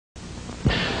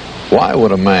Why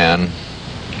would a man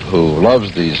who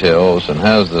loves these hills and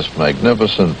has this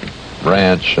magnificent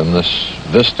ranch and this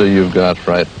vista you've got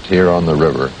right here on the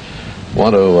river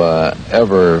want to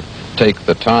ever take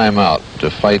the time out to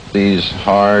fight these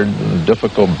hard and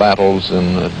difficult battles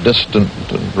in distant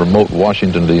and remote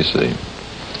Washington, D.C.?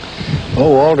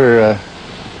 Well, Walter,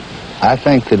 I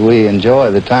think that we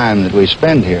enjoy the time that we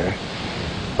spend here,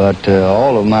 but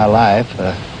all of my life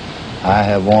I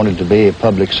have wanted to be a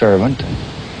public servant.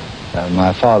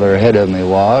 My father ahead of me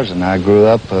was, and I grew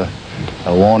up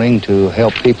wanting to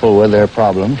help people with their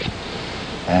problems,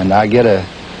 and I get a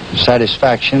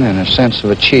satisfaction and a sense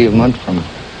of achievement from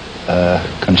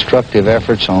constructive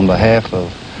efforts on behalf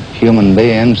of human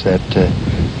beings that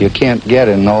you can't get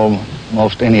in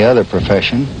almost any other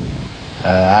profession.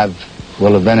 I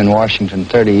will have been in Washington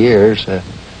 30 years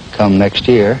come next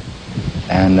year,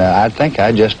 and I think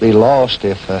I'd just be lost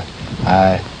if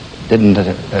I didn't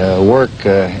work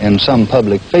in some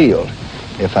public field.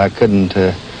 If I couldn't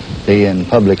be in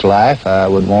public life, I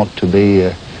would want to be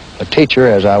a teacher,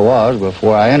 as I was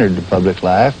before I entered the public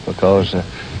life, because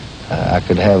I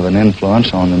could have an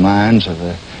influence on the minds of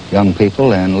the young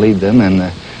people and lead them in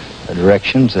the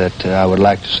directions that I would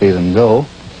like to see them go.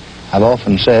 I've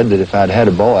often said that if I'd had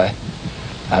a boy,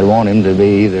 I'd want him to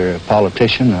be either a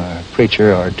politician or a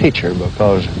preacher or a teacher,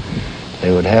 because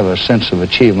they would have a sense of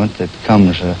achievement that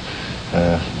comes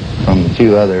from a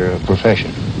few other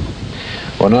professions.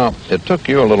 Well, now, it took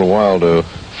you a little while to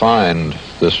find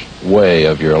this way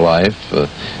of your life.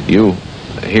 You,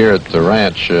 here at the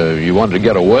ranch, you wanted to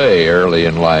get away early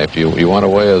in life. You went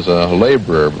away as a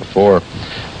laborer before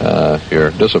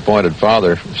your disappointed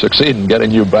father succeeded in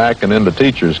getting you back and into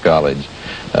teacher's college.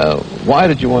 Why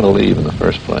did you want to leave in the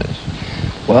first place?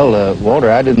 Well, Walter,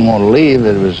 I didn't want to leave.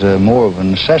 It was more of a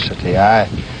necessity. I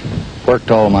worked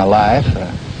all my life.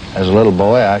 As a little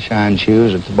boy, I shined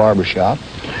shoes at the barber shop.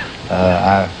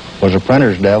 I was a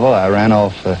printer's devil. I ran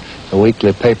off the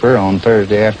weekly paper on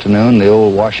Thursday afternoon, the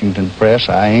old Washington Press.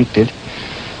 I inked it.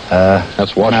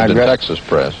 That's Washington, Texas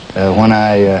Press.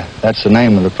 That's the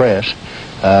name of the press.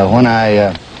 When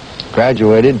I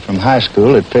graduated from high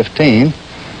school at 15,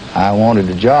 I wanted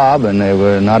a job, and there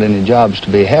were not any jobs to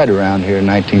be had around here in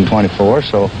 1924,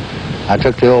 so I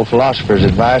took the old philosopher's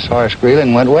advice, Horace Greeley,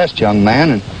 and went west, young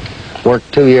man, and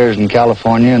worked 2 years in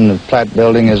California in the Platt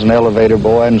Building as an elevator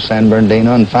boy in San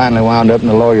Bernardino, and finally wound up in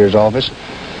the lawyer's office.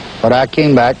 But I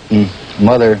came back, and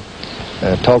Mother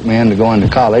talked me into going to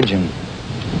college, and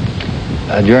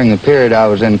during the period I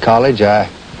was in college, I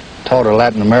taught a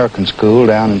Latin American school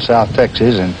down in South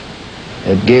Texas, and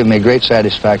it gave me great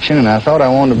satisfaction, and I thought I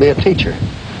wanted to be a teacher.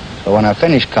 So when I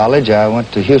finished college, I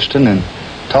went to Houston and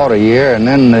taught a year, and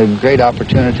then the great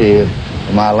opportunity of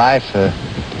my life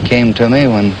came to me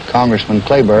when Congressman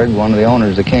Clayburgh, one of the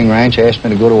owners of the King Ranch, asked me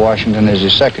to go to Washington as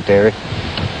his secretary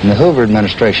in the Hoover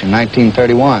administration,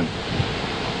 1931.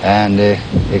 And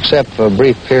except for a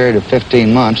brief period of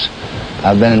 15 months,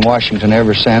 I've been in Washington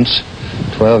ever since,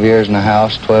 12 years in the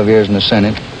House, 12 years in the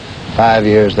Senate, 5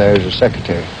 years there as a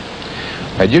secretary.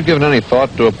 Had you given any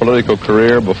thought to a political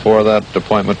career before that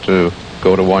appointment to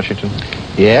go to Washington?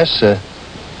 Yes.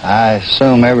 I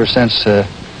assume ever since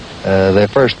they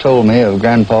first told me of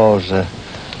Grandpa's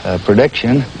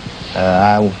prediction,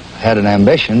 I had an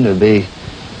ambition to be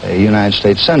a United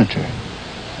States Senator.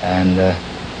 And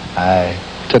I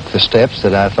took the steps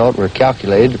that I thought were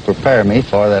calculated to prepare me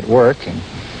for that work and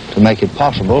to make it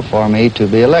possible for me to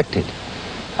be elected.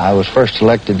 I was first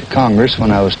elected to Congress when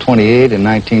I was 28 in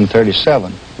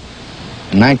 1937.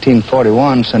 In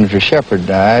 1941, Senator Shepard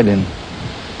died, and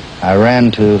I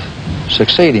ran to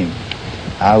succeed him.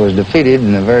 I was defeated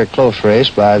in a very close race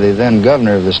by the then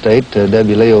governor of the state,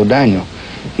 W. Leo Daniel.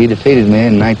 He defeated me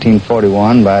in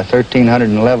 1941 by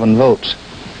 1,311 votes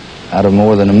out of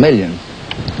more than 1 million.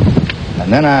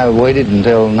 And then I waited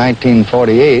until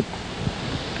 1948,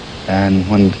 and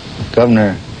when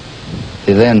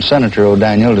the then Senator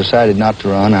O'Daniel decided not to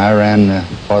run, I ran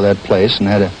for that place and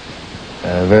had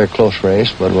a very close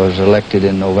race, but was elected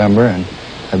in November and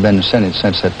have been in the Senate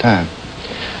since that time.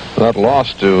 That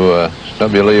loss to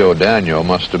W. Leo Daniel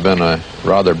must have been a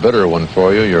rather bitter one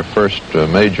for you, your first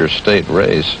major state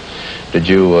race.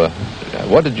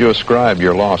 What did you ascribe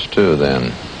your loss to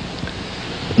then?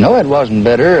 No, it wasn't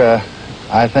bitter.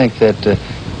 I think that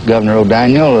Governor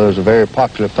O'Daniel was a very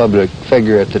popular public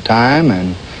figure at the time,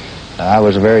 and I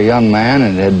was a very young man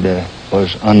and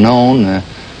was unknown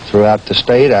throughout the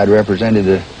state. I'd represented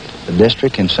a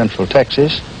district in central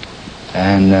Texas,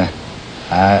 and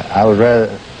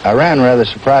I ran rather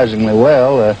surprisingly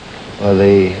well at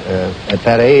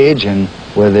that age and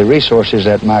with the resources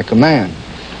at my command.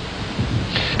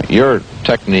 your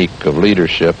technique of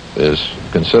leadership is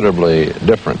considerably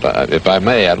different. If I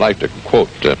may, I'd like to quote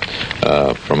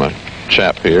from a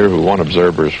chap here who one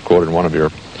observer has quoted in one of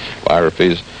your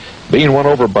biographies. Being won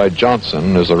over by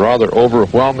Johnson is a rather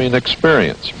overwhelming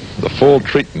experience. The full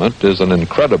treatment is an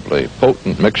incredibly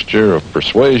potent mixture of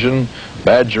persuasion,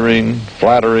 badgering,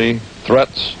 flattery,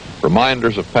 threats,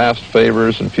 reminders of past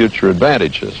favors and future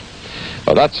advantages.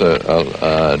 Well, that's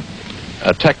a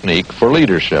technique for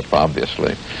leadership,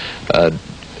 obviously.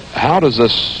 How does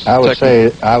this? I would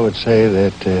say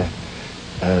that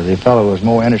the fellow was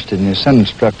more interested in his sentence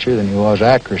structure than he was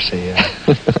accuracy.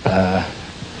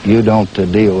 You don't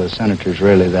deal with senators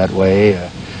really that way.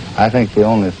 I think the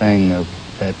only thing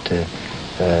that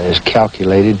is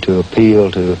calculated to appeal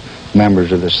to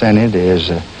members of the Senate is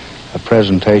a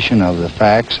presentation of the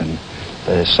facts and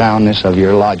the soundness of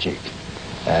your logic.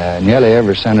 Nearly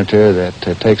every senator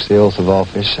that takes the oath of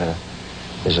office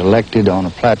is elected on a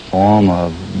platform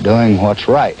of doing what's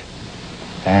right.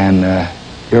 And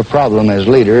your problem as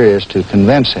leader is to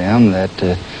convince him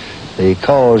that the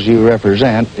cause you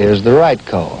represent is the right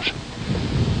cause.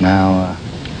 Now,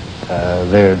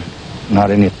 there are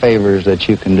not any favors that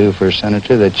you can do for a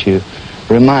senator that you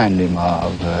remind him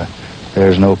of.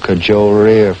 There's no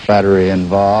cajolery or flattery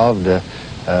involved.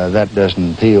 That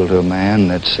doesn't appeal to a man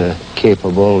that's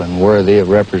capable and worthy of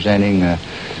representing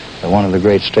one of the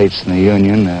great states in the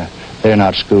Union. They're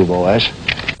not schoolboys,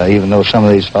 even though some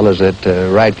of these fellows that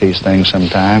write these things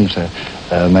sometimes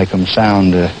make them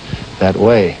sound that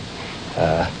way.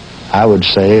 I would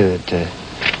say that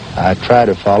I try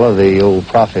to follow the old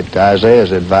prophet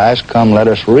Isaiah's advice, come let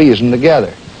us reason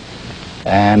together.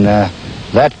 And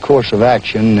that course of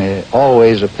action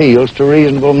always appeals to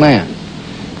reasonable men.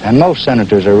 And most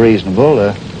senators are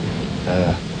reasonable.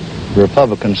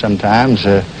 Republicans sometimes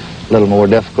a little more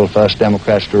difficult for us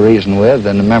Democrats to reason with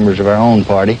than the members of our own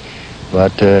party.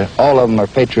 But all of them are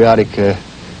patriotic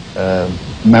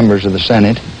members of the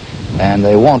Senate, and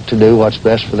they want to do what's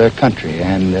best for their country.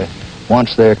 And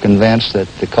once they're convinced that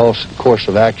the course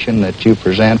of action that you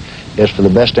present is for the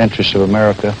best interests of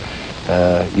America,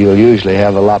 you'll usually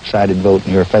have a lopsided vote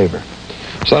in your favor.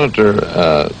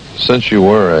 Senator, since you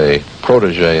were a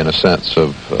protege, in a sense,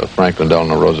 of Franklin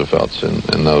Delano Roosevelt's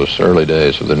in those early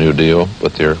days of the New Deal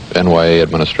with your NYA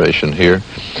administration here,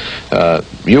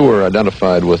 you were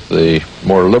identified with the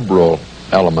more liberal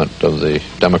element of the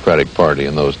Democratic Party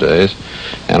in those days,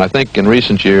 and I think in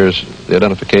recent years the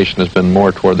identification has been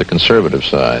more toward the conservative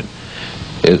side.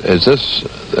 Is this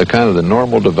a kind of the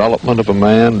normal development of a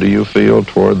man, do you feel,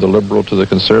 toward the liberal to the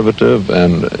conservative,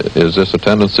 and is this a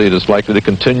tendency that's likely to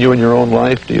continue in your own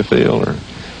life, do you feel? Or?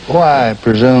 Well, I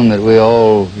presume that we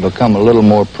all become a little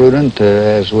more prudent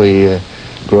as we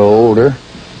grow older,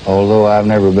 although I've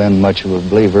never been much of a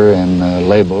believer in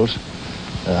labels.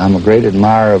 I'm a great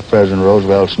admirer of President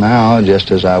Roosevelt's now, just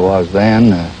as I was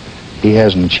then. He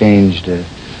hasn't changed,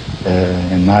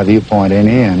 in my viewpoint,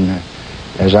 any, and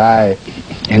as I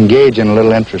engage in a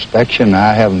little introspection,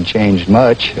 I haven't changed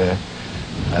much.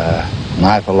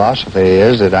 My philosophy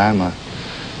is that I'm a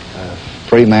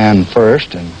free man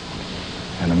first and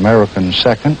an American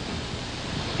second,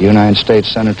 United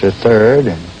States Senator third,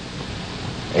 and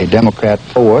a Democrat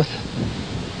fourth,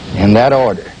 in that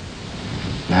order.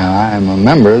 Now, I am a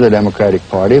member of the Democratic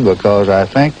Party because I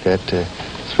think that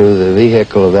through the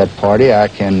vehicle of that party I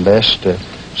can best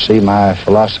see my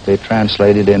philosophy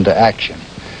translated into action.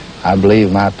 I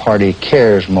believe my party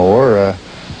cares more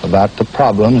about the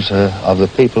problems of the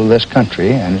people of this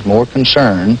country and is more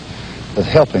concerned with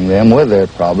helping them with their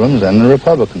problems than the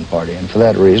Republican Party. And for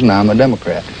that reason, I'm a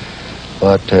Democrat.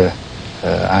 But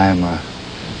I'm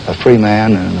a free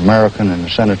man and an American and a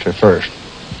senator first.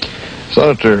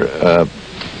 Senator,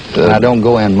 I don't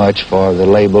go in much for the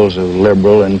labels of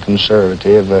liberal and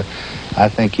conservative. I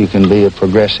think you can be a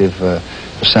progressive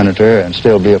senator and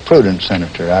still be a prudent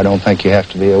senator. I don't think you have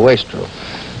to be a wastrel.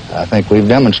 I think we've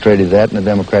demonstrated that in the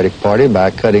Democratic Party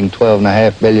by cutting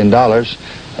 $12.5 billion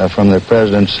from the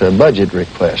president's budget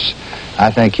requests.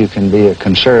 I think you can be a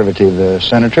conservative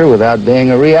senator without being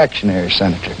a reactionary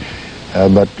senator.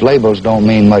 But labels don't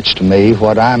mean much to me.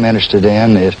 What I'm interested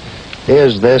in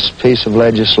is this piece of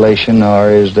legislation, or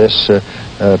is this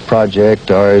project,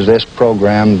 or is this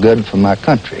program good for my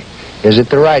country? Is it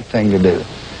the right thing to do?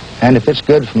 And if it's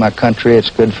good for my country,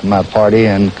 it's good for my party,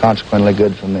 and consequently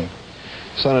good for me.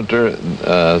 Senator,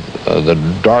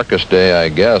 the darkest day, I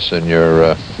guess, in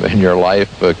your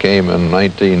life came in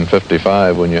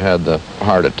 1955 when you had the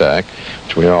heart attack,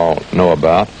 which we all know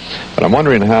about. But I'm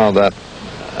wondering how that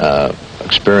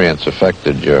experience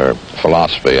affected your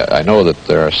philosophy? I know that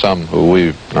there are some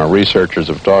who our researchers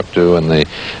have talked to in the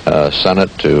Senate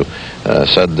who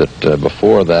said that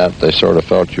before that they sort of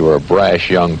felt you were a brash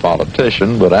young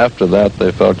politician, but after that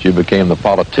they felt you became the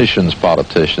politician's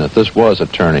politician, that this was a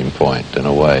turning point in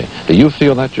a way. Do you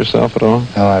feel that yourself at all?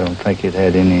 No, I don't think it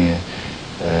had any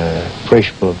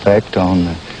appreciable effect on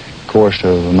the course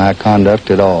of my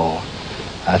conduct at all.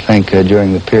 I think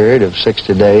during the period of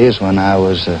 60 days when I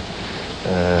was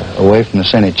away from the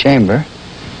Senate chamber,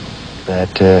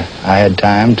 that I had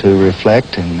time to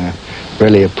reflect and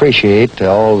really appreciate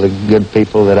all the good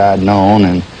people that I'd known,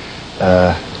 and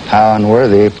how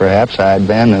unworthy perhaps I had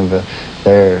been of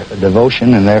their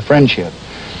devotion and their friendship.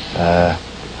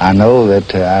 I know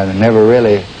that I never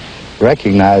really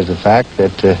recognized the fact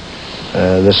that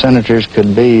the senators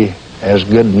could be as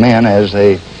good men as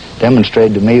they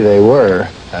demonstrated to me they were.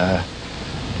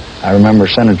 I remember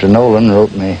Senator Nolan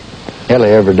wrote me nearly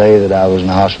every day that I was in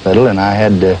the hospital, and I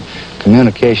had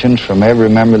communications from every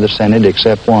member of the Senate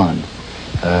except one.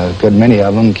 A good many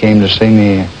of them came to see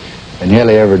me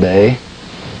nearly every day,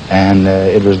 and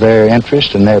it was their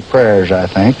interest and their prayers, I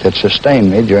think, that sustained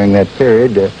me during that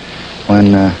period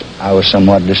when I was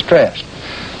somewhat distressed.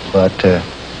 But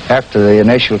after the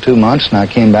initial 2 months and I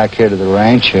came back here to the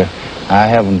ranch, I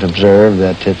haven't observed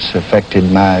that it's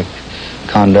affected my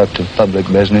conduct of public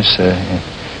business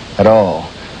at all.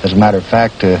 As a matter of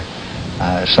fact,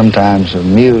 I'm sometimes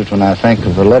amused when I think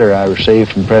of a letter I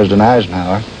received from President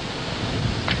Eisenhower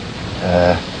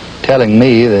telling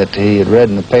me that he had read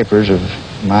in the papers of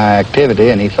my activity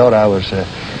and he thought I was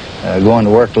going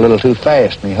to work a little too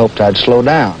fast and he hoped I'd slow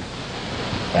down.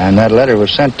 And that letter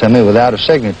was sent to me without a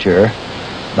signature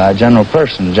by General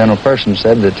Person. General Person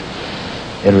said that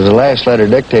it was the last letter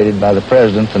dictated by the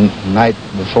President the night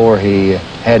before he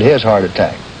had his heart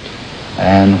attack.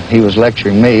 And he was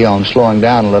lecturing me on slowing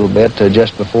down a little bit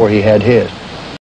just before he had his.